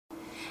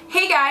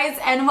Hey guys,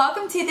 and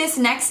welcome to this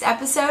next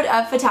episode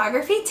of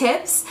Photography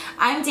Tips.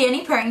 I'm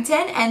Dani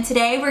Purington, and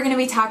today we're going to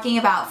be talking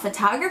about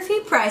photography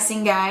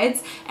pricing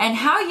guides and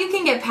how you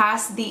can get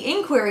past the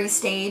inquiry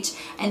stage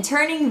and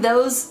turning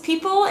those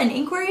people and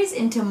inquiries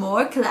into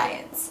more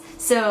clients.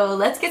 So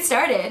let's get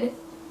started.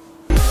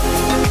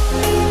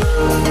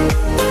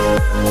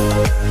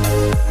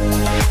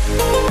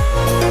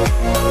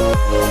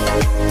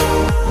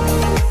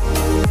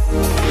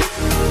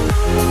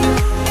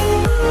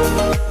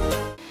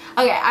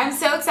 Okay, I'm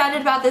so excited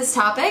about this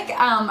topic.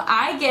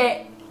 I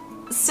get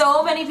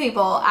so many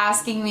people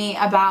asking me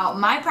about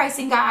my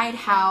pricing guide,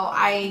 how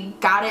I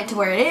got it to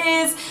where it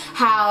is,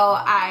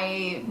 how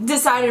I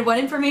decided what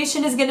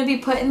information is going to be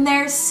put in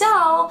there.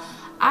 So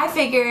I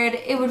figured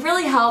it would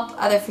really help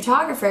other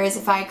photographers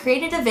if I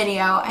created a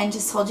video and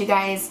just told you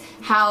guys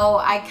how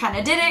I kind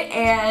of did it,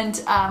 and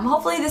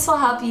hopefully this will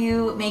help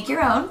you make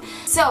your own.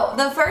 So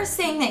the first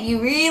thing that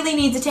you really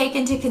need to take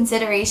into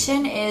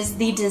consideration is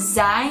the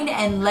design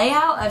and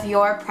layout of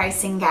your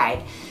pricing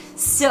guide.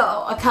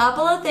 So a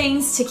couple of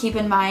things to keep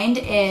in mind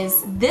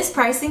is this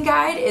pricing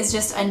guide is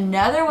just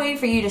another way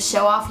for you to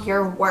show off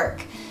your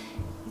work.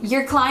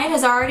 Your client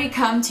has already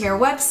come to your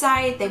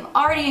website, they've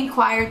already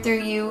inquired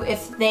through you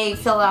if they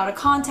fill out a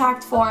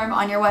contact form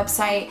on your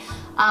website,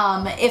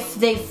 if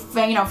they've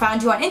found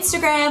you on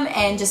Instagram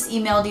and just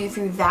emailed you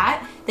through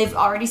that, they've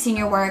already seen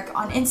your work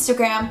on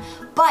Instagram.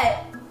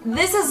 But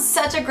this is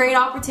such a great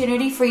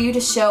opportunity for you to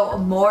show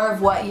more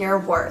of what you're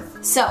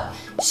worth. So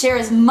share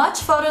as much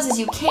photos as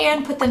you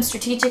can, put them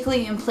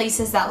strategically in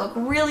places that look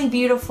really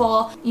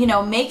beautiful.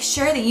 Make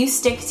sure that you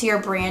stick to your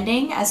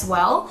branding as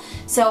well.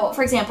 So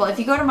for example, if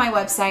you go to my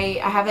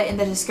website, I have it in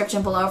the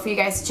description below for you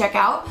guys to check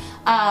out.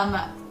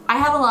 I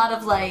have a lot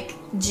of like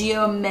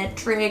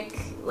geometric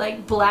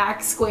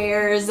black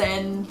squares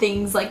and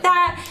things like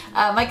that.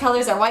 My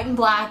colors are white and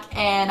black,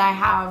 and I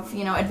have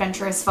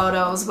adventurous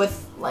photos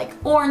with like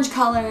orange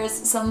colors,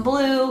 some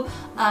blue,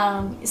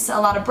 a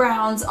lot of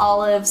browns,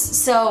 olives.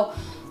 So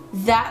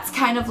that's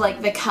kind of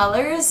like the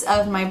colors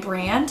of my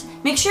brand.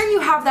 Make sure you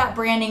have that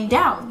branding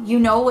down. You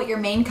know what your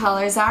main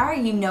colors are,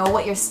 you know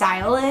what your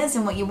style is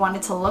and what you want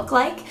it to look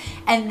like,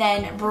 and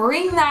then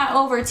bring that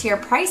over to your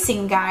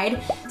pricing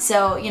guide.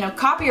 So,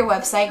 copy your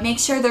website, make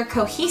sure they're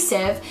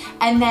cohesive,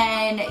 and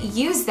then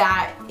use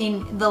that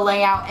in the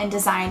layout and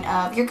design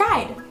of your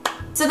guide.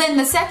 So then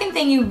the second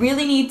thing you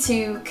really need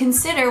to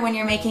consider when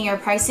you're making your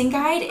pricing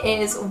guide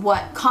is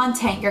what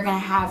content you're going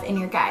to have in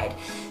your guide.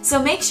 So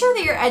make sure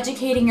that you're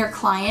educating your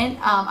client.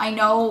 I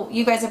know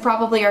you guys have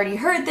probably already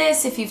heard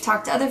this if you've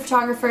talked to other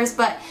photographers,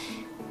 but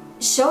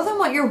show them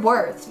what you're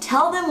worth.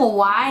 Tell them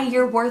why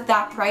you're worth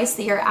that price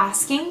that you're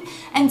asking,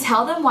 and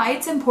tell them why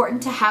it's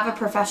important to have a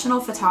professional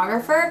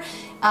photographer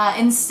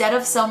instead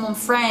of some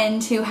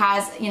friend who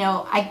has,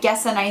 I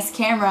guess a nice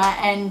camera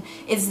and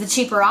is the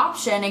cheaper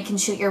option and can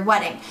shoot your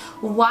wedding.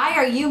 Why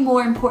are you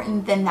more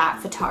important than that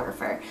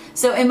photographer?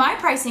 So in my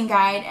pricing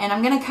guide, and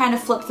I'm gonna kind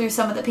of flip through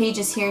some of the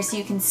pages here so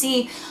you can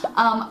see,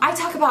 I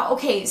talk about,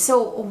 okay,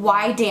 so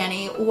why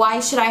Dani? Why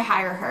should I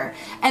hire her?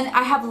 And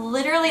I have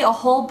literally a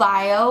whole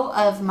bio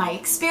of my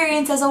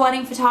experience as a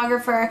wedding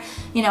photographer,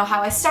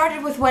 how I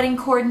started with wedding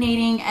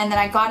coordinating, and then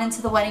I got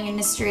into the wedding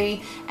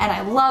industry, and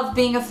I love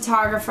being a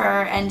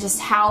photographer, and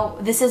just how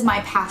this is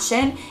my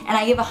passion, and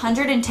I give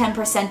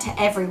 110%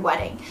 to every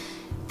wedding.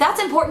 That's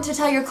important to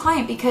tell your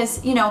client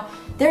because,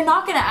 they're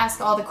not going to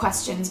ask all the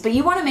questions, but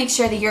you want to make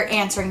sure that you're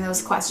answering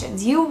those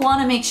questions. You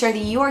want to make sure that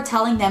you are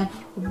telling them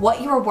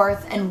what you're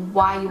worth and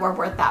why you are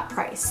worth that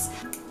price.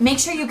 Make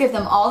sure you give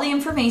them all the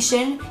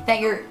information, that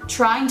you're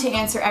trying to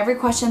answer every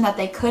question that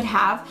they could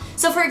have.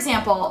 So for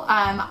example,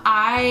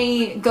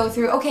 I go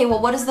through, okay, well,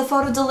 what does the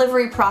photo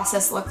delivery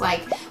process look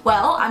like?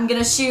 Well, I'm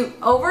gonna shoot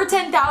over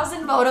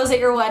 10,000 photos at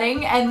your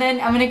wedding, and then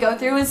I'm gonna go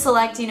through and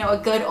select,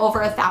 a good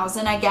over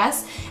 1,000, I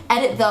guess,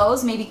 edit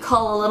those, maybe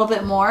cull a little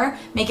bit more,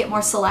 make it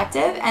more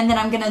selective, and then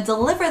I'm gonna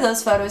deliver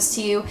those photos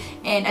to you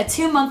in a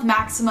 2-month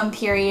maximum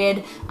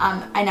period,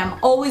 and I'm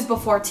always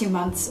before 2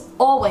 months,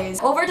 always.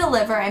 Over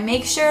deliver and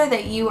make sure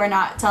that you are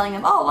not telling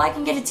them, oh, well, I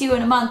can get it to you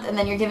in a month, and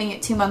then you're giving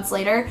it 2 months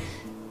later.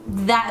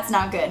 That's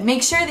not good.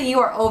 Make sure that you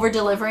are over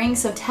delivering,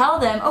 so tell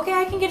them, okay,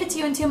 I can get it to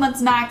you in 2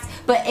 months max,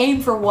 but aim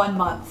for 1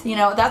 month.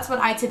 That's what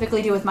I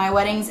typically do with my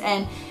weddings,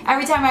 and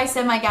every time I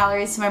send my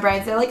galleries to my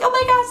brides, they're like, oh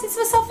my gosh, this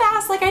was so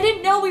fast, like I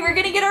didn't know we were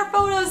gonna get our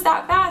photos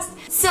that fast.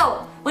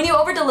 So when you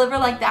over deliver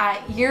like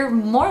that, you're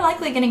more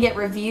likely gonna get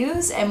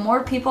reviews and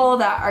more people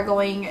that are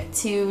going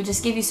to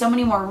just give you so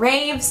many more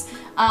raves,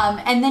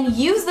 and then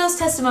use those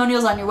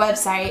testimonials on your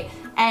website.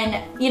 And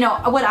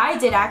what I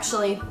did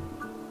actually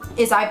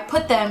is I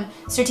put them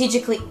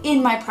strategically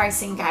in my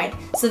pricing guide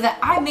so that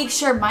I make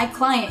sure my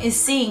client is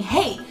seeing,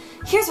 hey,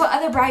 here's what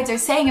other brides are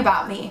saying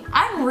about me.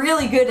 I'm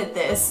really good at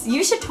this.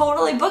 You should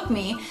totally book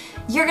me.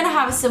 You're gonna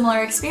have a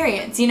similar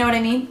experience, you know what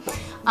I mean?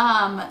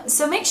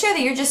 So make sure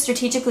that you're just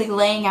strategically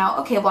laying out,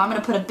 okay, well, I'm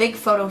gonna put a big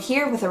photo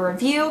here with a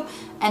review,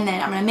 and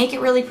then I'm gonna make it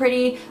really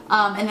pretty,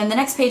 and then the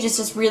next page is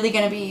just really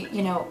gonna be,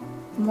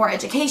 more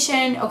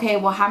education. Okay,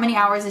 well, how many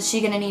hours is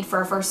she gonna need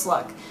for a first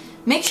look?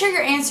 Make sure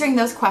you're answering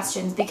those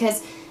questions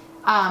because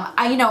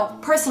you know,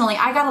 personally,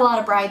 I got a lot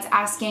of brides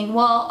asking,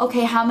 well,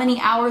 okay, how many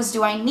hours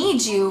do I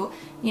need you?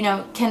 You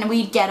know, can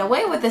we get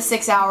away with the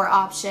 6-hour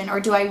option, or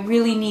do I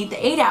really need the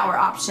 8-hour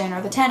option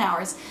or the 10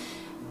 hours?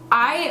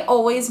 I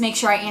always make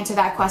sure I answer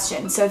that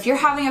question. So if you're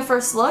having a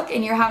first look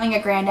and you're having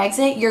a grand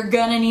exit, you're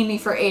gonna need me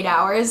for 8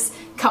 hours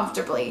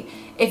comfortably.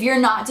 If you're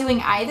not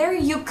doing either,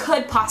 you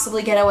could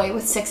possibly get away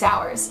with 6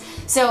 hours.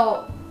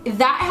 So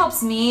that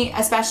helps me,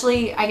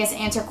 especially, I guess,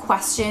 answer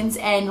questions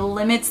and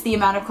limits the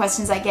amount of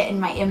questions I get in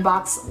my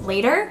inbox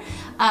later,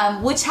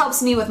 which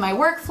helps me with my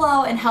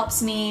workflow and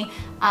helps me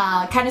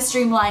kind of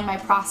streamline my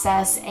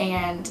process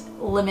and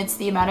limits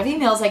the amount of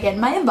emails I get in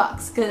my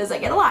inbox, because I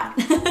get a lot.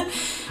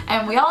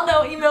 And we all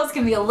know emails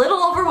can be a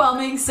little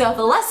overwhelming, so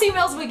the less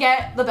emails we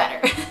get, the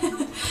better.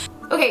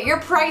 Okay, your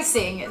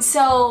pricing.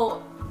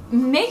 So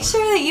make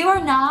sure that you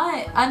are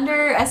not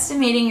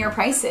underestimating your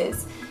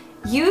prices.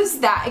 Use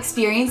that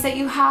experience that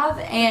you have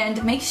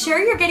and make sure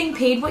you're getting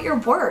paid what you're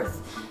worth.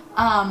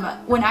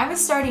 When I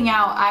was starting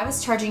out, I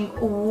was charging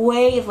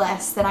way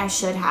less than I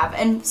should have,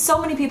 and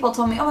so many people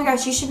told me, oh my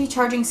gosh, you should be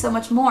charging so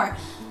much more.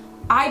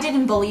 I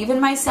didn't believe in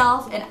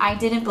myself, and I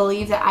didn't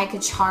believe that I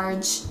could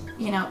charge,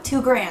 you know,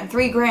 $2 grand,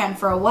 $3 grand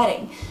for a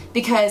wedding,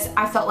 because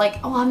I felt like,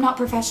 oh, I'm not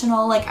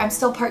professional, like I'm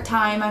still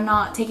part-time, I'm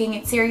not taking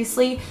it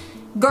seriously.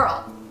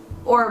 Girl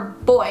or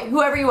boy,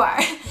 whoever you are,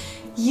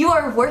 you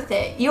are worth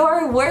it. You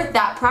are worth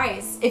that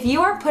price. If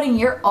you are putting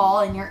your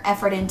all and your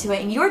effort into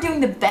it and you are doing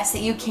the best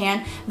that you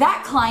can,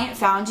 that client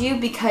found you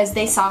because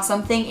they saw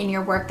something in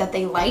your work that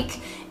they like,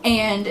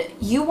 and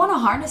you want to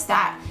harness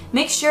that.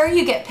 Make sure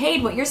you get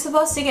paid what you're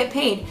supposed to get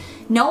paid.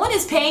 No one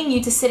is paying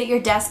you to sit at your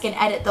desk and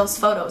edit those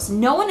photos.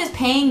 No one is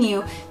paying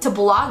you to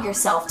blog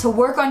yourself, to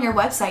work on your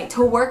website,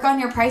 to work on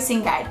your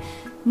pricing guide.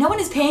 No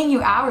one is paying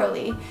you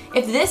hourly.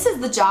 If this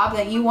is the job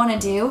that you want to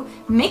do,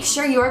 make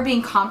sure you are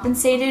being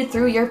compensated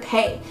through your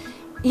pay.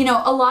 You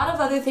know, a lot of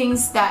other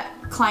things that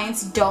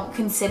clients don't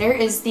consider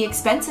is the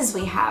expenses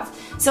we have.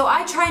 So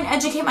I try and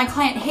educate my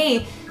client,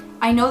 hey,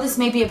 I know this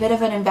may be a bit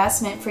of an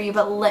investment for you,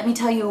 but let me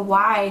tell you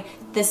why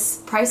this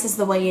price is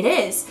the way it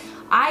is.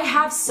 I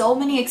have so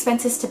many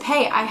expenses to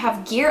pay. I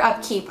have gear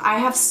upkeep, I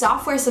have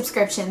software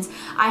subscriptions,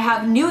 I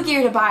have new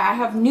gear to buy, I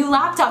have new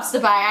laptops to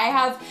buy, I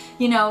have,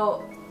 you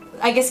know,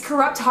 I guess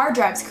corrupt hard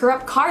drives,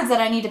 corrupt cards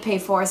that I need to pay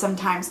for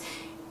sometimes.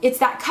 It's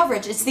that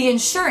coverage, it's the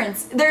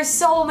insurance. There's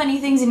so many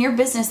things in your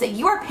business that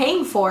you are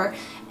paying for,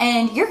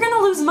 and you're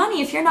gonna lose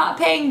money if you're not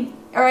paying,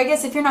 or I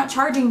guess if you're not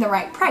charging the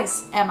right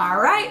price. Am I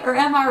right or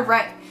am I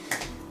right?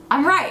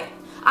 I'm right.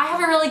 I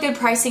have a really good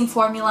pricing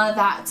formula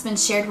that's been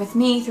shared with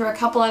me through a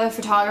couple other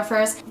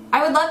photographers.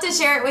 I would love to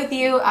share it with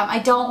you. I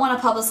don't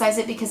want to publicize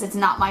it because it's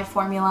not my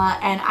formula,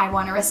 and I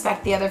want to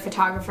respect the other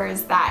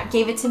photographers that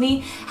gave it to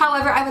me.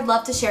 However, I would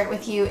love to share it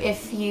with you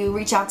if you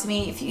reach out to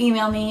me, if you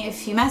email me,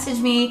 if you message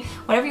me,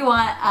 whatever you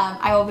want.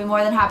 I will be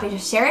more than happy to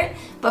share it,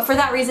 but for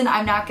that reason,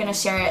 I'm not going to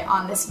share it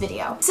on this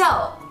video.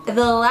 So, the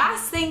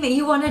last thing that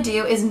you want to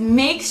do is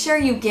make sure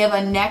you give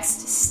a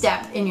next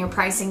step in your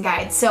pricing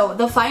guide. So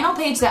the final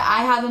page that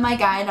I have in my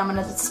guide, I'm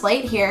going to display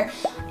it here,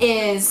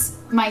 is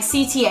my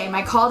CTA,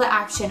 my call to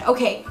action.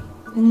 Okay,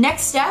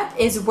 next step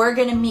is we're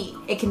going to meet.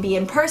 It can be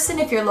in person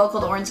if you're local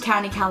to Orange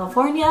County,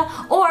 California,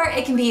 or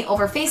it can be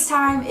over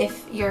FaceTime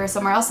if you're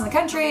somewhere else in the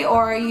country,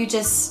 or you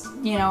just,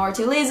 you know, are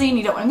too lazy and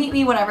you don't want to meet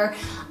me, whatever.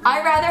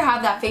 I'd rather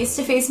have that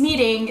face-to-face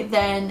meeting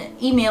than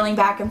emailing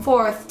back and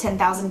forth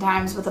 10,000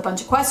 times with a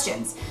bunch of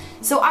questions.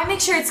 So I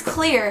make sure it's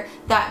clear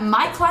that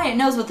my client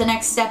knows what the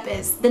next step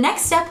is. The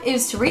next step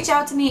is to reach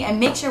out to me and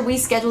make sure we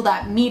schedule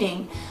that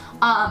meeting.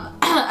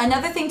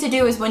 Another thing to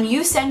do is when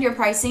you send your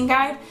pricing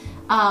guide,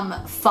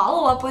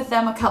 follow up with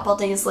them a couple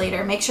days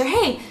later. Make sure,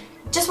 hey,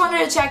 just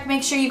wanted to check,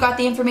 make sure you got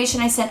the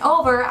information I sent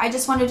over. I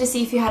just wanted to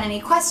see if you had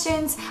any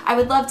questions. I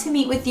would love to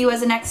meet with you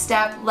as a next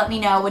step. Let me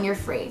know when you're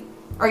free.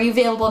 Are you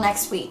available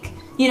next week?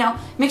 You know,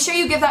 make sure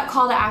you give that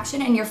call to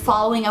action and you're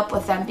following up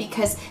with them,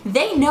 because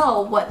they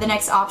know what the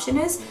next option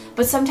is,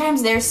 but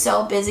sometimes they're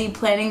so busy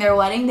planning their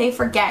wedding, they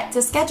forget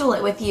to schedule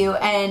it with you,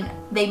 and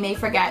they may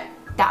forget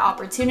that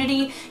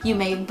opportunity. You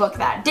may book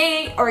that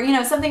date, or you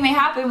know, something may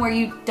happen where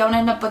you don't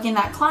end up booking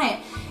that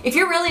client. If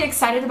you're really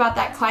excited about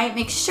that client,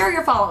 make sure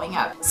you're following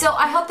up. So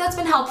I hope that's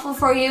been helpful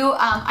for you.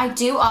 I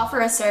do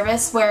offer a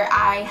service where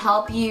I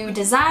help you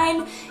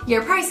design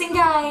your pricing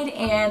guide,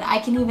 and I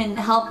can even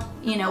help,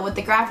 you know, with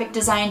the graphic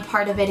design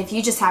part of it if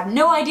you just have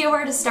no idea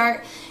where to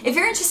start. If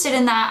you're interested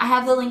in that, I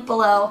have the link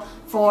below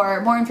for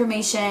more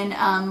information.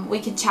 We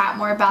can chat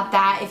more about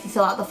that if you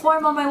fill out the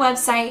form on my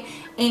website,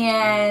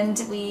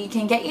 and we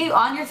can get you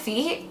on your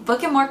feet,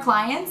 booking more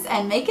clients,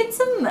 and making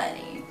some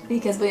money,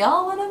 because we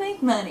all want to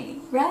make money,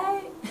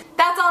 right?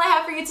 That's all I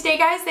have for you today,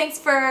 guys. Thanks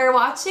for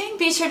watching.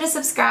 Be sure to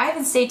subscribe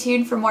and stay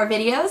tuned for more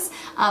videos.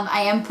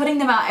 I am putting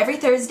them out every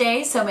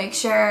Thursday, so make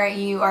sure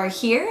you are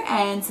here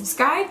and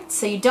subscribe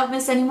so you don't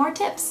miss any more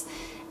tips.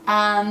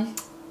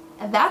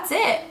 That's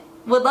it.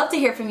 Would love to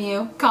hear from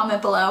you.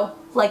 Comment below,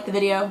 like the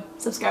video,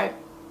 subscribe,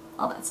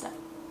 all that stuff.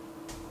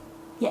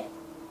 Yeah.